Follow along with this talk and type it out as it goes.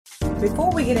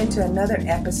Before we get into another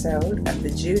episode of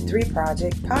the Jude 3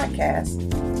 Project podcast,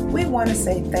 we want to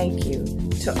say thank you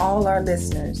to all our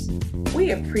listeners.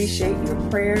 We appreciate your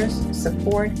prayers,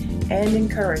 support, and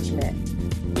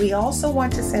encouragement. We also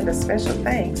want to send a special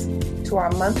thanks to our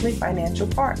monthly financial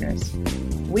partners.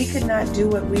 We could not do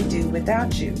what we do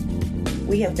without you.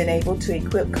 We have been able to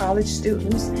equip college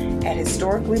students at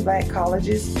historically Black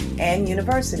colleges and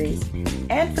universities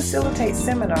and facilitate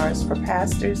seminars for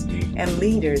pastors and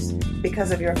leaders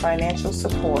because of your financial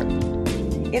support.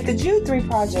 If the Jude 3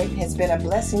 Project has been a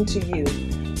blessing to you,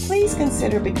 please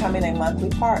consider becoming a monthly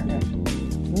partner.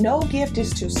 No gift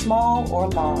is too small or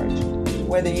large,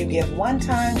 whether you give one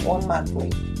time or monthly.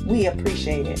 We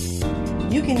appreciate it.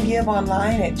 You can give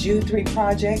online at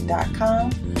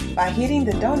jude3project.com by hitting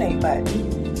the donate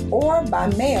button or by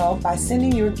mail by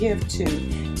sending your gift to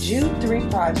Jude 3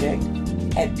 Project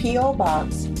at P.O.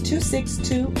 Box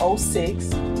 26206,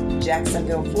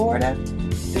 Jacksonville, Florida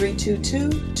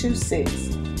 32226.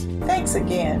 Thanks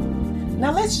again.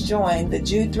 Now let's join the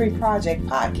Jude 3 Project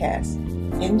podcast.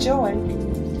 Enjoy.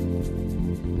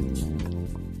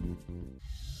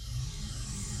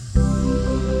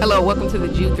 Hello, welcome to the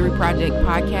Jude 3 Project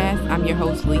podcast. I'm your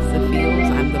host, Lisa Fields.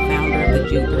 I'm the founder of the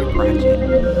Jude 3 Project.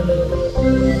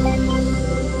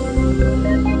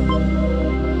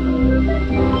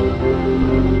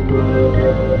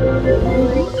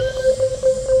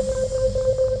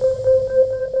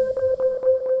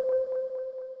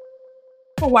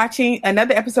 For watching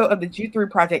another episode of the Jude 3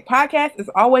 Project podcast. As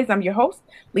always, I'm your host,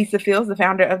 Lisa Fields, the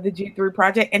founder of the Jude 3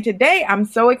 Project. And today I'm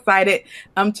so excited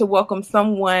to welcome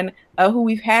someone who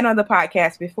we've had on the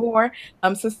podcast before,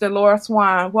 Sister Laura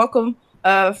Swan. Welcome,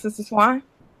 Sister Swan.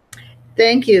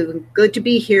 Thank you. Good to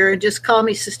be here. Just call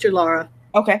me Sister Laura.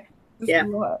 Okay. Yeah.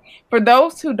 Laura. For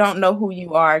those who don't know who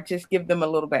you are, just give them a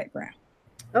little background.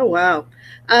 Oh, wow.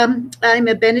 I'm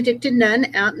a Benedictine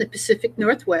nun out in the Pacific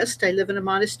Northwest. I live in a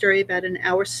monastery about an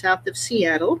hour south of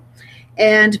Seattle.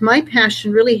 And my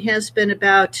passion really has been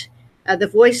about the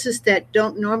voices that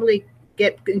don't normally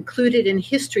get included in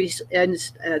histories and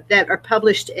that are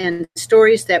published and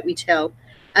stories that we tell,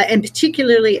 and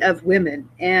particularly of women.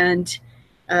 And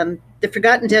the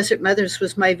Forgotten Desert Mothers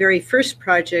was my very first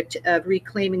project of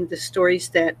reclaiming the stories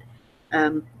that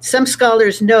some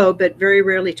scholars know but very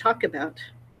rarely talk about.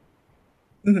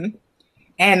 Mm-hmm.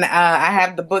 And I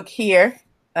have the book here,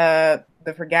 The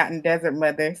Forgotten Desert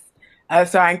Mothers.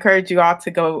 So I encourage you all to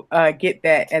go get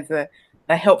that as a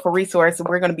helpful resource.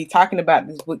 We're going to be talking about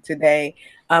this book today,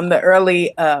 the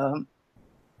early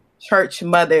church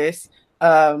mothers.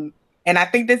 And I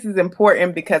think this is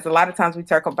important because a lot of times we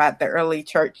talk about the early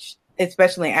church,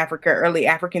 especially in Africa, early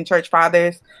African church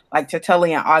fathers like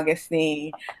Tertullian,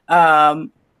 Augustine,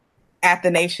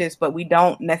 Athanasius, but we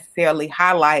don't necessarily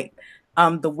highlight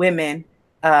the women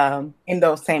in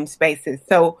those same spaces.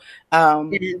 So,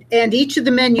 and each of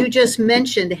the men you just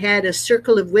mentioned had a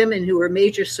circle of women who were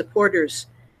major supporters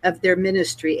of their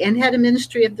ministry and had a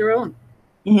ministry of their own.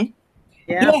 Mm-hmm.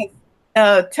 Yeah.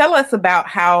 Yes. Tell us about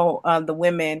how the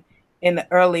women in the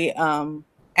early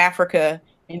Africa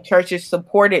in churches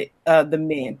supported the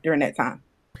men during that time.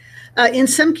 In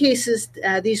some cases,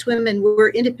 these women were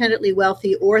independently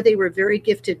wealthy, or they were very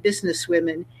gifted business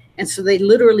women. And so they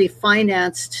literally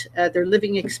financed their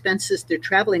living expenses, their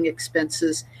traveling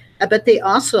expenses, but they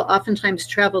also oftentimes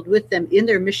traveled with them in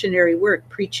their missionary work,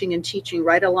 preaching and teaching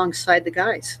right alongside the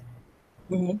guys.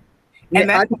 Mm-hmm.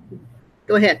 And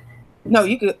go ahead. No,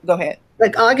 you could go ahead.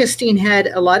 Like Augustine had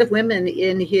a lot of women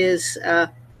in his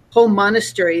home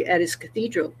monastery at his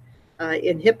cathedral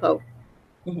in Hippo.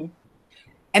 Mm-hmm.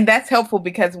 And that's helpful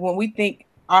because when we think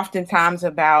oftentimes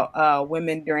about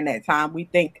women during that time, we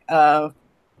think of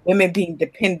women being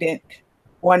dependent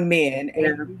on men.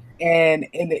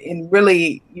 And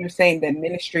really, you're saying that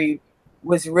ministry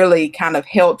was really kind of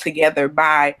held together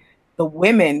by the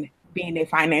women being a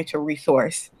financial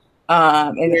resource.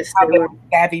 And yes, how they were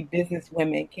savvy business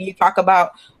women. Can you talk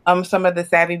about some of the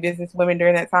savvy business women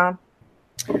during that time?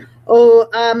 Oh,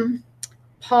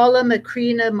 Paula,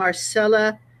 Macrina,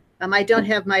 Marcella. I don't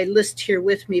have my list here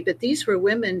with me, but these were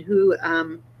women who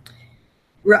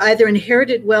were either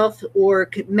inherited wealth or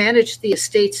could manage the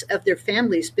estates of their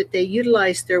families, but they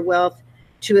utilized their wealth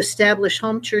to establish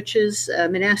home churches,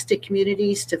 monastic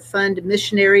communities, to fund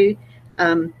missionary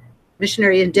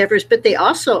endeavors. But they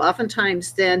also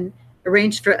oftentimes then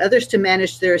arranged for others to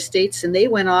manage their estates, and they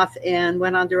went off and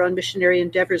went on their own missionary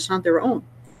endeavors on their own.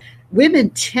 Women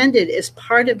tended, as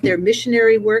part of their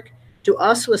missionary work, to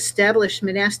also establish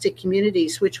monastic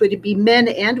communities, which would be men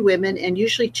and women, and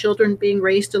usually children being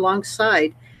raised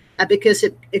alongside, because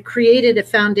it created a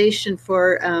foundation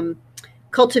for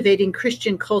cultivating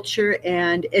Christian culture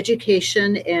and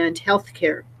education and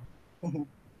healthcare. Mm-hmm.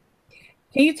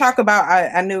 Can you talk about?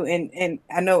 I know in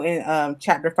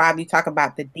chapter 5 you talk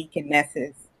about the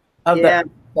deaconesses of the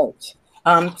church.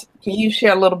 Can you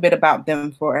share a little bit about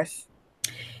them for us?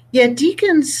 Yeah,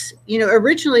 deacons.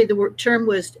 Originally the term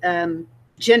was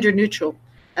gender neutral.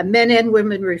 Men and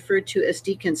women referred to as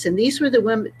deacons, and these were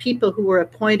the people who were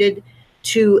appointed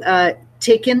to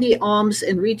take in the alms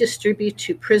and redistribute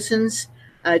to prisons,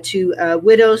 to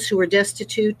widows who were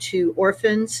destitute, to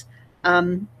orphans.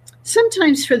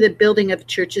 Sometimes for the building of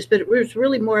churches, but it was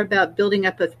really more about building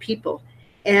up of people.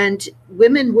 And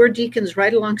women were deacons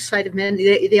right alongside of men.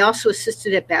 They also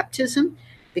assisted at baptism,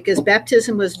 because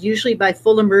baptism was usually by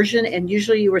full immersion, and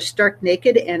usually you were stark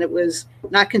naked, and it was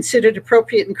not considered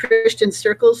appropriate in Christian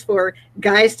circles for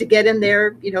guys to get in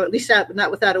there, at least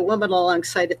not without a woman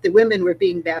alongside if the women were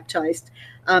being baptized.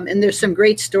 And there's some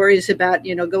great stories about,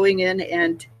 going in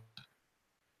and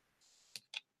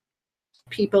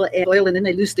people and oil, and then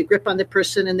they lose the grip on the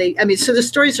person, and so the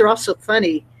stories are also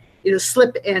funny,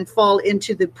 slip and fall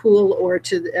into the pool or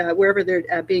to wherever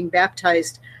they're being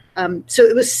baptized. So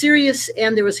it was serious,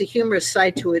 and there was a humorous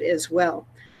side to it as well.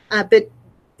 But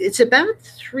it's about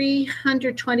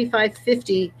 325,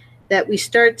 50 that we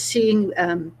start seeing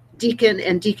deacon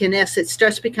and deaconess. It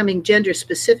starts becoming gender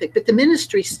specific, but the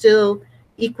ministry still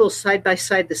equals side by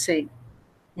side the same.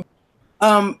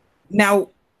 Now,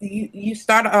 you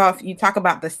start off, you talk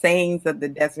about the sayings of the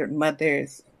Desert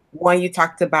Mothers. One, you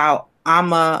talked about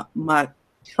Amma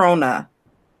Matrona.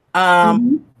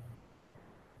 Can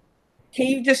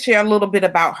you just share a little bit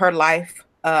about her life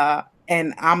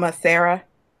and Amma Sarah?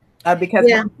 Because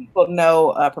most people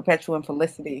know Perpetua and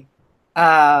Felicity,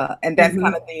 and that's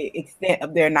kind of the extent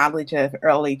of their knowledge of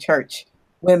early church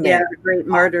women. Yeah, great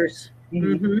martyrs.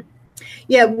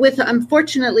 Yeah,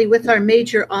 unfortunately, with our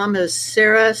major Ammas,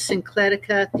 Sarah,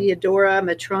 Syncletica, Theodora,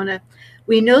 Matrona,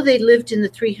 we know they lived in the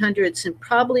 300s and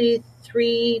probably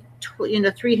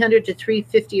 300 to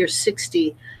 350 or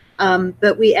 60.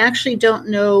 But we actually don't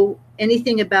know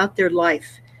anything about their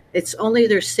life. It's only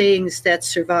their sayings that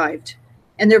survived.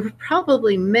 And there were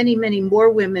probably many, many more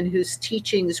women whose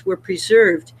teachings were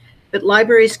preserved, but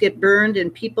libraries get burned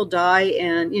and people die.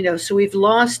 And, so we've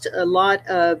lost a lot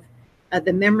of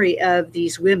the memory of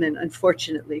these women,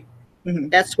 unfortunately.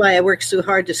 That's why I worked so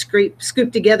hard to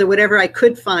scoop together whatever I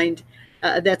could find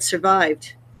that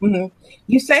survived.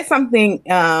 You say something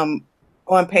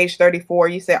on page 34.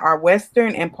 You said our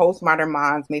Western and postmodern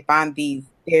minds may find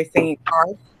their saying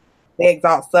harsh. They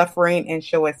exalt suffering and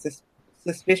show a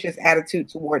suspicious attitude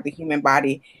toward the human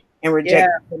body and reject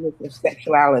primitive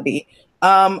sexuality.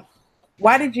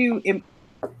 Why did you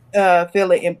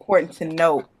feel it important to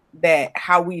note that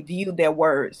how we view their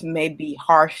words may be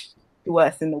harsh to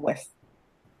us in the West?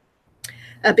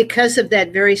 Because of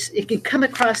that it can come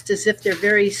across as if they're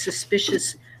very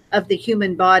suspicious of the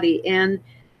human body. And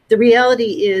the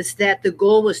reality is that the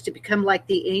goal was to become like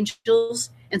the angels.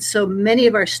 And so many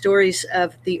of our stories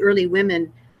of the early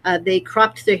women, they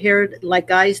cropped their hair like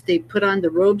guys, they put on the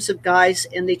robes of guys,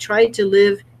 and they tried to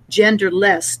live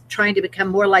genderless, trying to become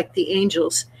more like the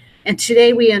angels. And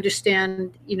today we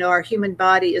understand, our human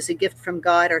body is a gift from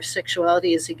God. Our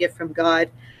sexuality is a gift from God.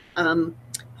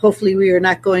 Hopefully we are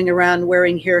not going around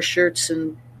wearing hair shirts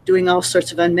and doing all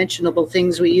sorts of unmentionable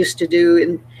things we used to do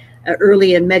in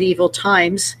early and medieval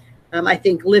times. I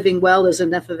think living well is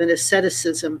enough of an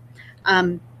asceticism.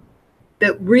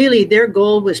 But really their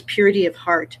goal was purity of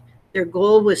heart. Their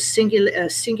goal was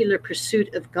singular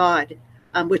pursuit of God,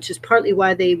 which is partly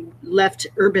why they left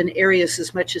urban areas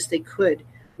as much as they could,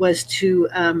 was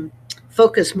to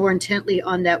focus more intently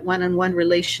on that one-on-one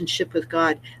relationship with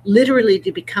God, literally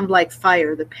to become like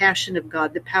fire, the passion of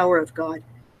God, the power of God.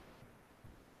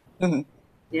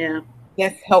 Yeah.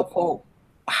 That's helpful.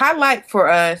 Highlight for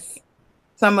us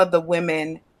some of the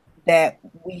women that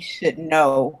we should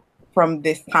know from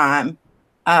this time,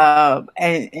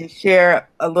 and share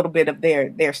a little bit of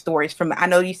their stories from. I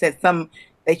know you said some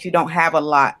that you don't have a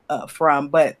lot from,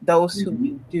 but those who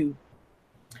you do.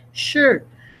 Sure.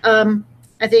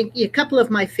 I think a couple of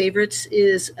my favorites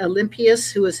is Olympias,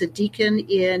 who was a deacon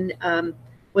in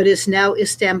what is now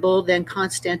Istanbul, then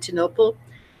Constantinople.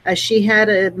 She had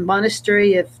a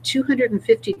monastery of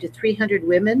 250 to 300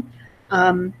 women.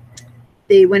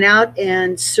 They went out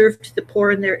and served the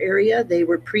poor in their area. They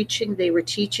were preaching, they were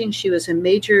teaching. She was a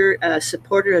major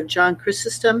supporter of John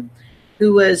Chrysostom,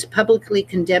 who was publicly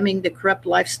condemning the corrupt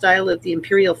lifestyle of the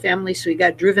imperial family. So he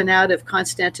got driven out of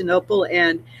Constantinople,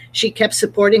 and she kept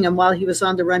supporting him while he was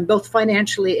on the run, both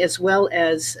financially as well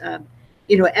as,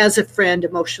 as a friend,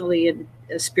 emotionally and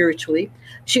spiritually.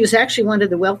 She was actually one of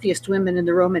the wealthiest women in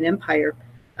the Roman Empire.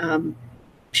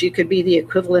 She could be the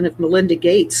equivalent of Melinda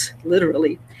Gates,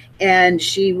 literally. And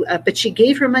but she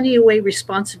gave her money away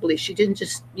responsibly. She didn't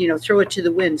just, throw it to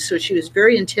the wind. So she was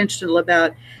very intentional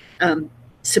about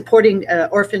supporting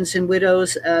orphans and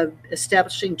widows,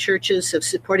 establishing churches, of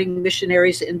supporting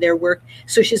missionaries in their work.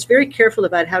 So she's very careful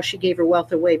about how she gave her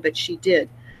wealth away, but she did.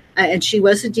 And she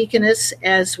was a deaconess,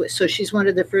 so she's one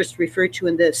of the first referred to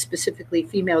in the specifically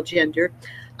female gender.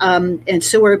 And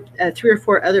so were 3 or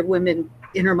 4 other women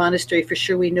in her monastery, for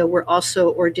sure we know, were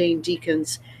also ordained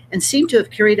deacons and seemed to have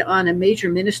carried on a major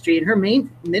ministry. And her main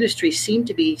ministry seemed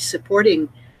to be supporting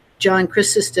John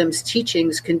Chrysostom's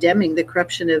teachings, condemning the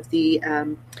corruption of the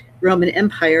Roman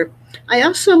Empire. I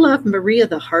also love Maria,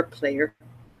 the harp player.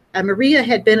 Maria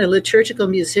had been a liturgical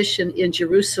musician in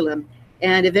Jerusalem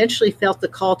and eventually felt the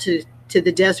call to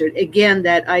the desert. Again,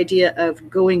 that idea of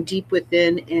going deep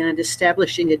within and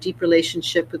establishing a deep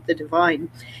relationship with the divine.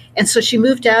 And so she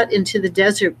moved out into the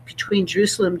desert between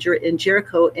Jerusalem and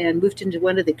Jericho and moved into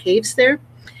one of the caves there.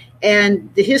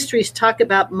 And the histories talk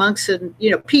about monks and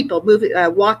people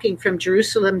walking from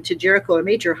Jerusalem to Jericho, a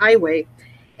major highway,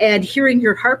 and hearing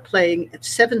her harp playing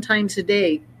 7 times a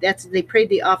day. They prayed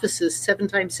the offices 7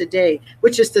 times a day,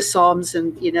 which is the Psalms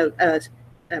and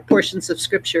portions of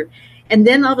Scripture. And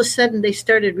then all of a sudden they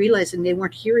started realizing they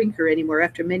weren't hearing her anymore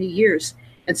after many years.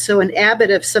 And so an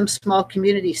abbot of some small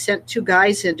community sent 2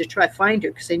 guys in to try to find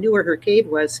her because they knew where her cave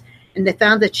was. And they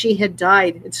found that she had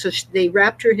died. And so they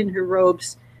wrapped her in her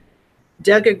robes,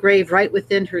 dug a grave right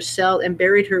within her cell, and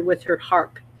buried her with her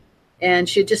harp. And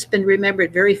she had just been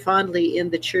remembered very fondly in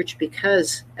the church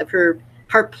because of her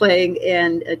harp playing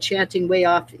and chanting way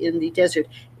off in the desert.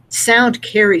 Sound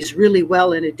carries really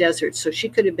well in a desert, so she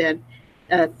could have been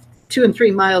 2 and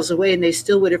 3 miles away and they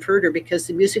still would have heard her because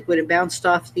the music would have bounced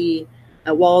off the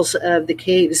walls of the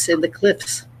caves and the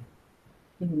cliffs.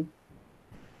 Mm-hmm.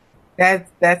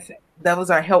 Those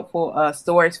are helpful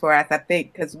stories for us, I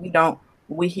think, because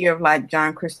we hear of like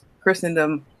John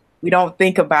Chrysostom, we don't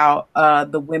think about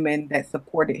the women that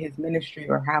supported his ministry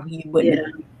or how he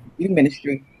wouldn't do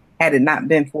ministry had it not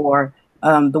been for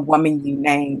the woman you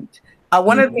named.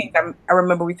 One of the things I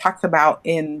remember we talked about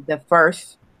in the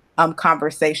first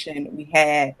conversation we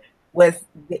had was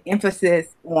the emphasis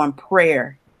on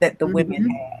prayer that the women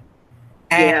had.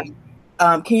 And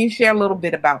can you share a little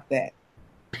bit about that?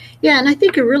 Yeah, and I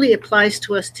think it really applies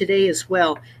to us today as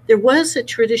well. There was a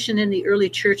tradition in the early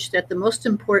church that the most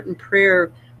important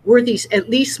prayer were these at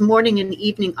least morning and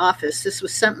evening office. This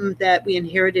was something that we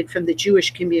inherited from the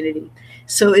Jewish community.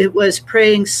 So it was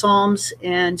praying psalms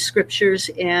and scriptures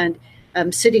and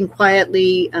sitting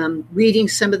quietly, reading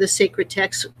some of the sacred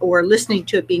texts or listening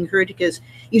to it being heard, because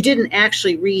you didn't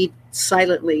actually read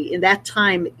silently. In that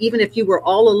time, even if you were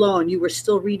all alone, you were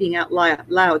still reading out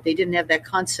loud. They didn't have that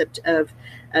concept of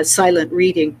silent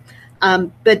reading.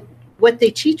 But what they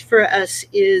teach for us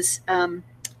is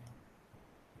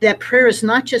that prayer is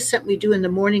not just something we do in the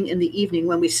morning and the evening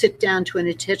when we sit down to an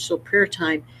intentional prayer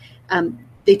time.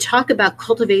 They talk about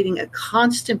cultivating a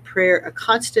constant prayer, a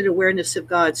constant awareness of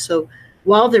God. So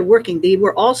while they're working, they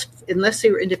were all, unless they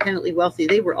were independently wealthy,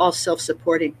 they were all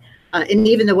self-supporting. And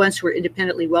even the ones who were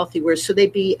independently wealthy were. So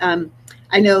they'd be,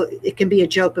 I know it can be a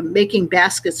joke, but making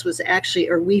baskets was actually,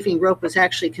 or weaving rope was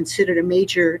actually considered a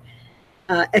major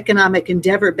economic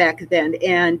endeavor back then.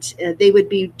 And they would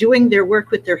be doing their work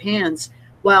with their hands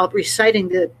while reciting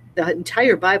the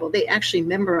entire Bible. They actually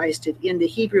memorized it in the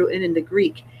Hebrew and in the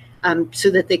Greek. So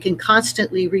that they can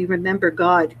constantly remember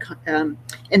God. And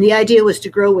the idea was to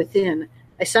grow within.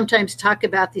 I sometimes talk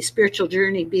about the spiritual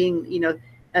journey being,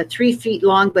 3 feet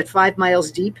long, but 5 miles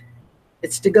deep.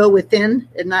 It's to go within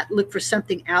and not look for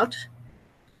something out.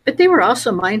 But they were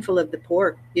also mindful of the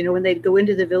poor. When they'd go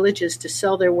into the villages to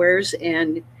sell their wares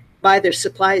and buy their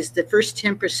supplies, the first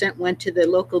 10% went to the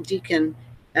local deacon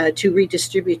to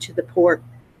redistribute to the poor.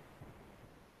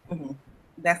 Mm-hmm.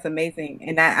 That's amazing.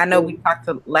 And I know we talked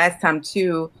last time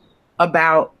too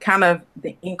about kind of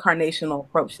the incarnational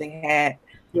approach they had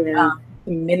to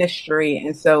ministry.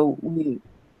 And so we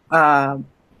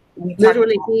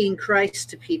literally being Christ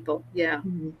to people. Yeah.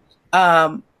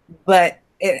 But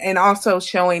and also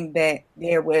showing that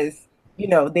there was,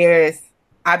 there's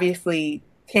obviously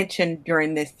tension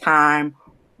during this time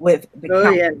with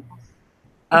the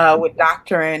with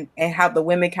doctrine, and how the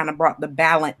women kind of brought the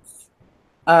balance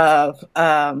of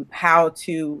how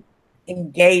to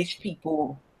engage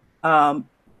people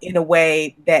in a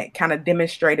way that kind of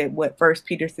demonstrated what First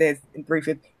Peter says in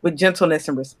 3:15, with gentleness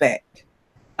and respect.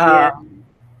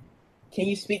 Can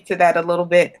you speak to that a little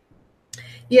bit?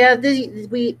 Yeah,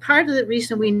 we part of the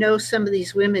reason we know some of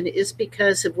these women is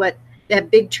because of what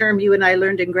that big term you and I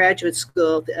learned in graduate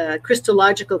school,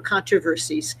 Christological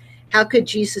controversies. How could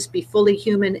Jesus be fully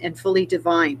human and fully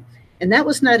divine? And that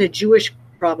was not a Jewish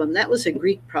problem. That was a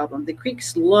Greek problem. The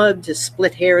Greeks loved to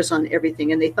split hairs on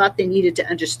everything, and they thought they needed to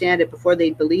understand it before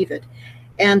they'd believe it.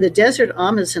 And the desert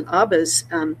Ammas and Abbas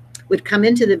would come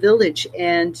into the village,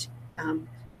 and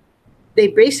they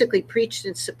basically preached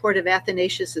in support of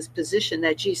Athanasius's position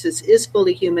that Jesus is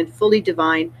fully human, fully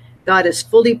divine. God is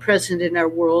fully present in our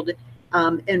world,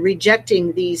 and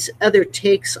rejecting these other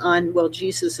takes on, well,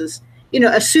 Jesus is,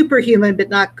 a superhuman, but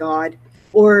not God,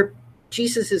 or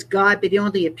Jesus is God, but he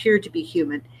only appeared to be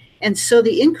human. And so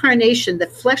the incarnation, the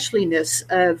fleshliness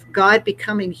of God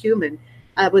becoming human,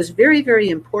 was very, very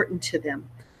important to them.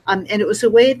 And it was a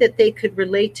way that they could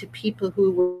relate to people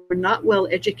who were not well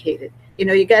educated.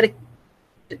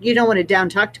 You don't want to down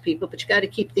talk to people, but you got to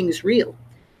keep things real.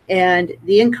 And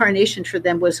the incarnation for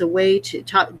them was a way to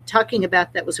talking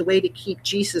about that was a way to keep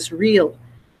Jesus real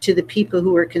to the people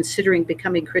who were considering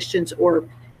becoming Christians or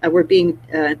were being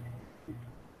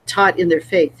taught in their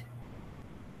faith.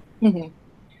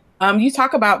 Mm-hmm. You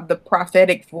talk about the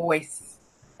prophetic voice,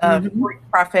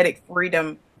 prophetic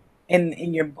freedom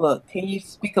in your book. Can you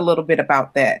speak a little bit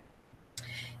about that?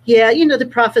 Yeah, the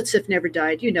prophets have never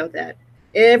died. You know that.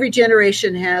 Every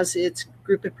generation has its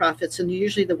group of prophets, and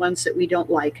usually the ones that we don't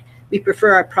like. We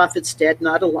prefer our prophets dead,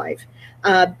 not alive.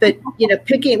 But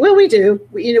we do.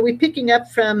 We're picking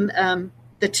up from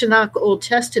the Tanakh Old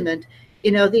Testament.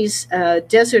 These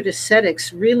desert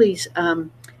ascetics really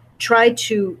tried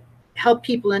to help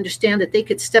people understand that they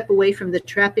could step away from the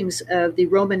trappings of the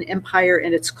Roman Empire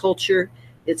and its culture,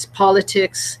 its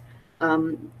politics,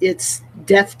 its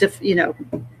death.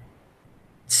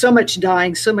 So much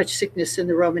dying, so much sickness in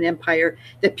the Roman Empire,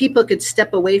 that people could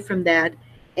step away from that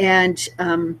and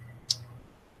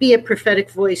be a prophetic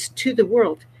voice to the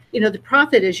world. The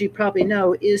prophet, as you probably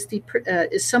know, is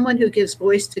someone who gives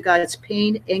voice to God's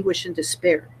pain, anguish, and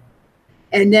despair.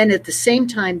 And then at the same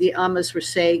time, the Ammas were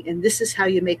saying, and this is how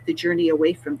you make the journey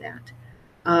away from that.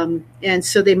 And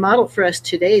so they model for us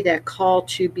today that call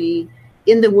to be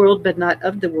in the world, but not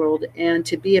of the world, and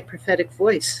to be a prophetic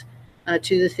voice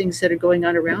to the things that are going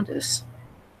on around us.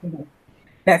 Mm-hmm.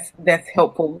 That's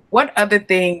helpful. What other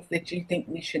things that you think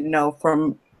we should know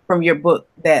from your book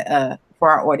that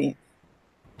for our audience?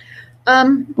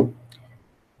 The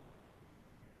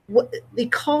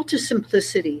call to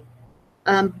simplicity,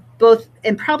 both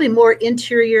and probably more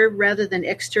interior rather than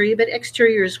exterior, but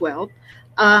exterior as well.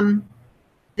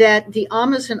 That the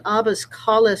Ammas and Abbas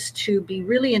call us to be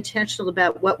really intentional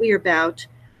about what we are about.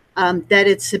 That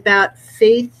it's about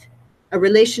faith, a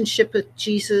relationship with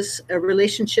Jesus, a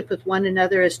relationship with one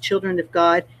another as children of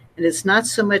God. And it's not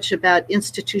so much about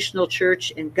institutional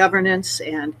church and governance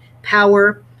and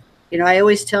power. I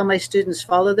always tell my students,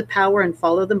 follow the power and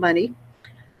follow the money.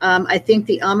 I think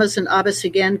the Ammas and Abbas,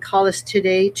 again, call us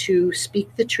today to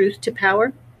speak the truth to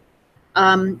power.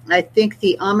 I think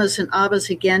the Ammas and Abbas,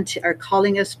 again, are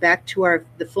calling us back to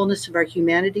the fullness of our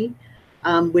humanity,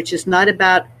 which is not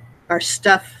about our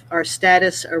stuff, our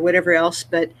status, or whatever else,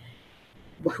 but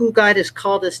who God has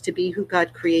called us to be, who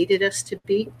God created us to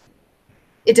be.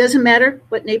 It doesn't matter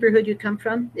what neighborhood you come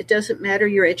from. It doesn't matter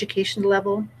your education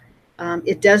level.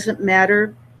 It doesn't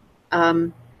matter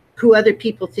who other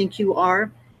people think you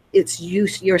are. It's you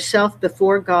yourself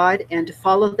before God, and to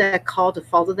follow that call, to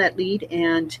follow that lead.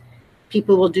 And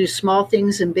people will do small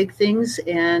things and big things,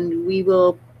 and we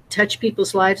will touch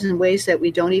people's lives in ways that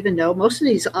we don't even know. Most of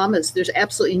these Ammas, there's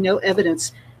absolutely no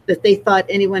evidence that they thought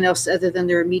anyone else other than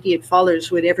their immediate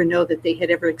followers would ever know that they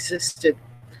had ever existed.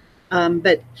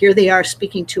 But here they are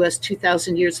speaking to us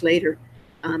 2,000 years later.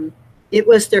 It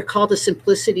was their call to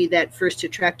simplicity that first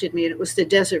attracted me, and it was the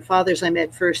Desert Fathers I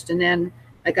met first. And then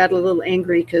I got a little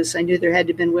angry because I knew there had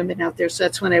to have been women out there, so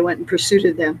that's when I went and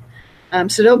pursued them.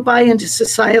 So don't buy into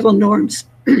societal norms.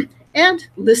 And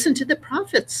listen to the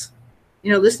prophets.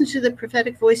 Listen to the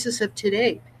prophetic voices of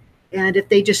today. And if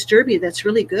they disturb you, that's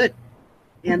really good.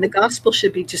 And the gospel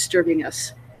should be disturbing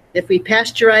us. If we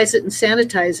pasteurize it and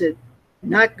sanitize it,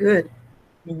 not good.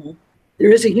 Mm-hmm.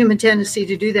 There is a human tendency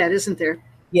to do that, isn't there?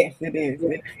 Yes, it is.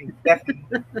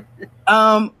 Definitely.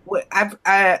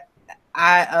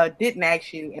 I didn't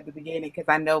ask you at the beginning because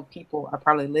I know people are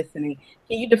probably listening.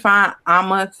 Can you define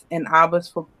Ammas and Abbas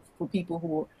for people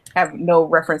who have no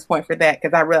reference point for that?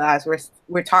 Because I realize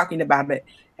we're talking about it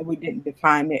and we didn't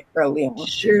define it early on.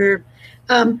 Sure.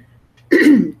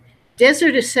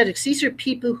 Desert ascetics, these are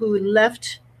people who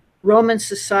left Roman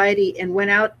society and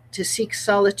went out to seek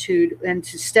solitude and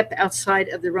to step outside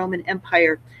of the Roman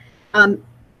Empire.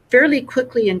 fairly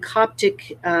quickly in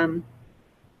Coptic, and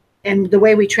the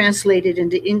way we translate it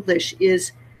into English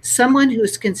is someone who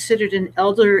is considered an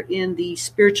elder in the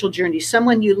spiritual journey,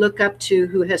 someone you look up to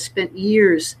who has spent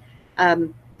years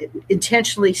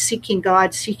intentionally seeking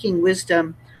God, seeking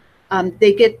wisdom.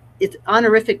 They get its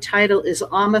honorific title is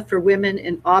Amma for women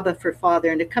and Abba for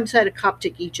father, and it comes out of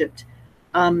Coptic Egypt.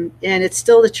 And it's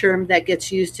still the term that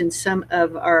gets used in some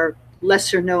of our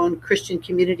lesser known Christian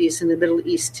communities in the Middle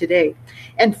East today.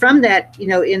 And from that,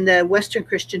 in the Western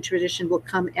Christian tradition will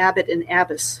come abbot and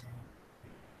abbess.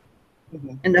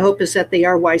 Mm-hmm. And the hope is that they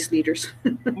are wise leaders.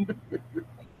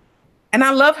 And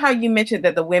I love how you mentioned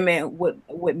that the women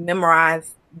would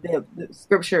memorize the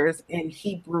scriptures in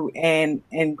Hebrew and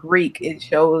Greek. It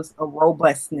shows a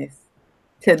robustness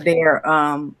to their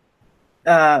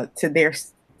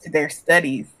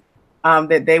studies,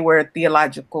 that they were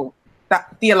theologically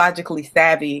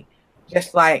savvy,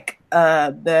 just like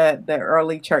the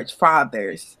early church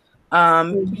fathers.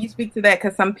 Can you speak to that?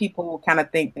 Because some people kind of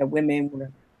think that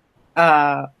women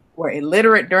were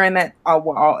illiterate during that, or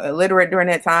were all illiterate during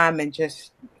that time and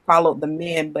just followed the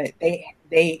men, but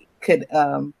they could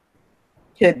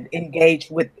engage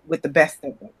with the best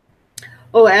of them.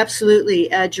 Oh, absolutely.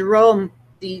 Jerome,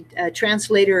 the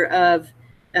translator of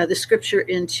the scripture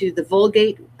into the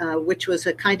Vulgate, which was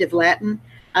a kind of Latin,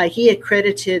 he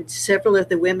accredited several of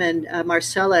the women,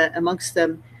 Marcella amongst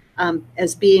them,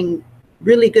 as being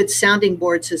really good sounding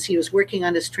boards as he was working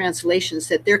on his translations,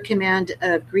 that their command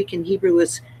of Greek and Hebrew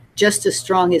was just as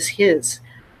strong as his.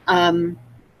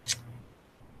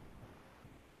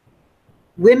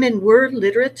 Women were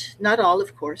literate, not all,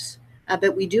 of course,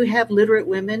 but we do have literate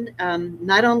women,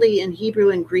 not only in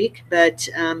Hebrew and Greek, but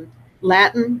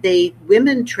Latin.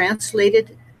 Women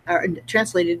translated,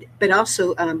 but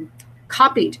also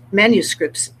copied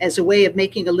manuscripts as a way of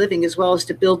making a living, as well as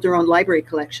to build their own library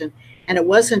collection. And it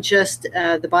wasn't just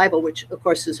the Bible, which of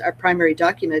course is our primary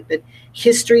document, but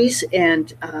histories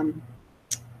and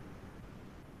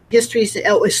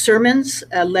sermons,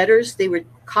 letters. They would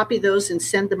copy those and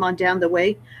send them on down the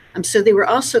way. So they were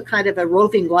also kind of a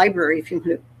roving library, if you want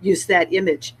to use that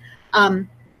image.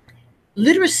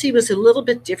 Literacy was a little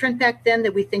bit different back then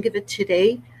than we think of it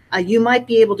today. You might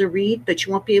be able to read, but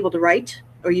you won't be able to write.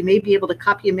 Or you may be able to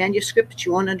copy a manuscript, but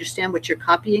you won't understand what you're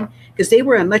copying, because they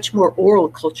were a much more oral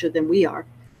culture than we are.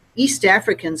 East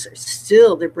Africans are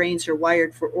still, their brains are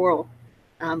wired for oral.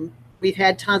 We've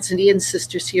had Tanzanian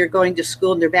sisters here going to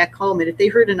school and they're back home. And if they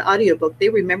heard an audiobook, they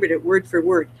remembered it word for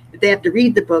word. If they have to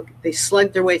read the book, they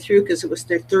slugged their way through because it was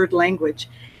their third language.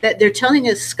 That they're telling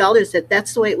us, scholars, that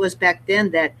that's the way it was back then,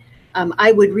 that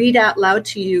I would read out loud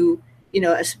to you,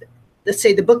 let's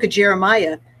say the book of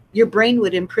Jeremiah, your brain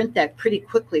would imprint that pretty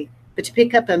quickly. But to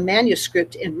pick up a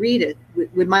manuscript and read it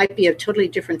might be a totally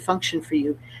different function for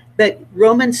you. But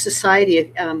Roman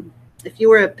society, if you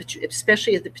were,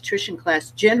 especially at the patrician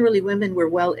class, generally women were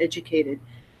well educated.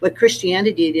 What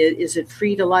Christianity did is it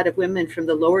freed a lot of women from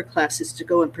the lower classes to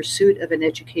go in pursuit of an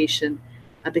education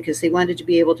because they wanted to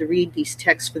be able to read these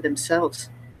texts for themselves.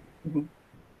 Mm-hmm.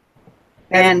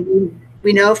 And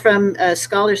we know from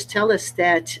scholars tell us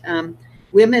that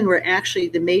women were actually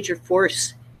the major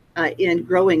force in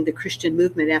growing the Christian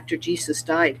movement after Jesus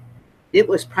died. It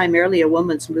was primarily a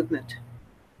woman's movement.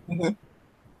 Mm-hmm.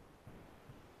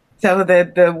 So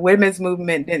the women's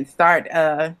movement didn't start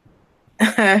in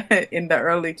the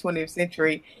early 20th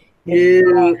century. Yeah,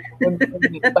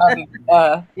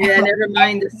 never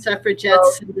mind the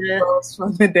suffragettes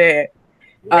from the dead.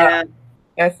 Yeah,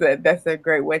 that's a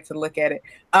great way to look at it.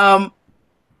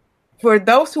 For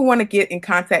those who want to get in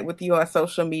contact with you on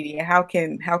social media, how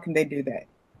can they do that?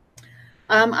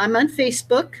 I'm on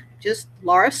Facebook, just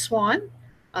Laura Swan,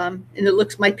 and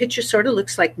my picture sort of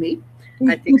looks like me.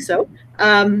 I think so.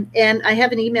 And I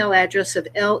have an email address of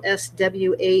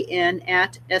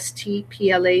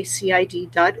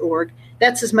lswan@stplacid.org.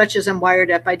 That's as much as I'm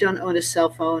wired up. I don't own a cell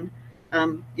phone,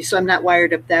 so I'm not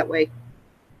wired up that way.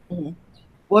 Mm-hmm.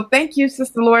 Well, thank you,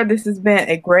 Sister Laura. This has been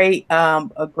a great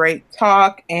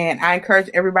talk, and I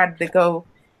encourage everybody to go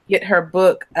get her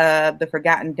book, The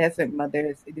Forgotten Desert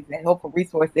Mothers. It is a helpful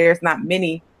resource. There's not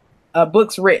many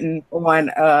books written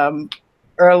on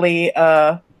early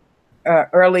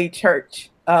church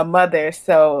mothers,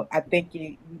 so I think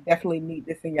you definitely need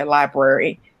this in your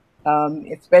library,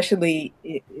 especially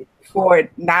for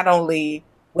not only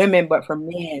women but for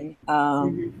men.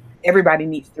 Everybody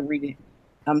needs to read it,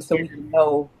 so we can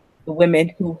know the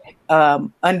women who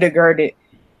undergirded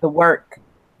the work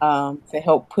to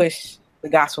help push the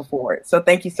gospel forward. So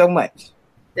thank you so much.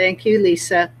 Thank you,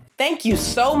 Lisa. Thank you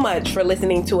so much for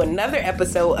listening to another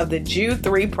episode of the Jude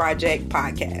 3 Project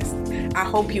podcast. I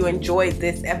hope you enjoyed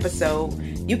this episode.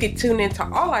 You can tune into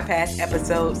all our past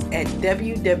episodes at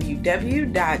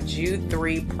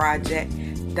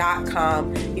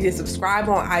www.jude3project.com. You can subscribe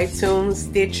on iTunes,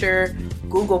 Stitcher,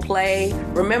 Google Play.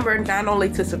 Remember not only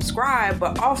to subscribe,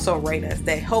 but also rate us.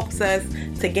 That helps us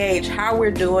to gauge how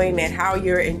we're doing and how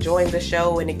you're enjoying the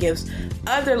show, and it gives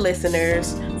other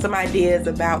listeners some ideas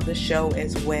about the show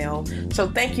as well. So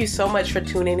thank you so much for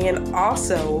tuning in.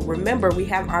 Also, remember we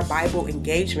have our Bible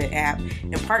engagement app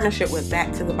in partnership with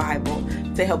Back to the Bible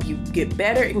to help you get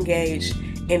better engaged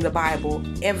in the Bible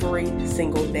every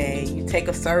single day. You take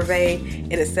a survey,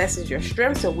 it assesses your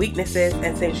strengths and weaknesses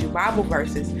and sends you Bible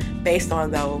verses based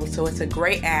on those. So it's a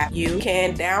great app. You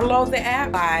can download the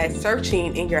app by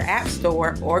searching in your App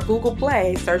Store or Google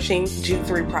Play, searching Jude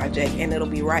 3 Project, and it'll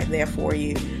be right there for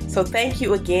you. So thank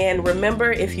you again.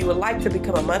 Remember, if you would like to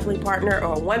become a monthly partner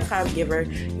or a one-time giver,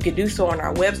 you can do so on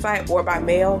our website or by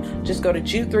mail. Just go to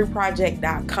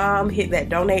jude3project.com, hit that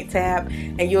donate tab,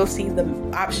 and you'll see the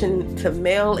option to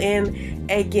mail in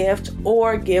a gift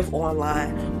or give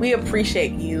online. We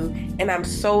appreciate you, and I'm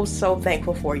so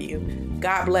thankful for you.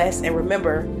 God bless, and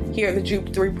remember, here at the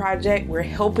Jude 3 Project, we're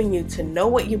helping you to know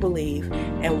what you believe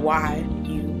and why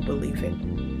you believe it.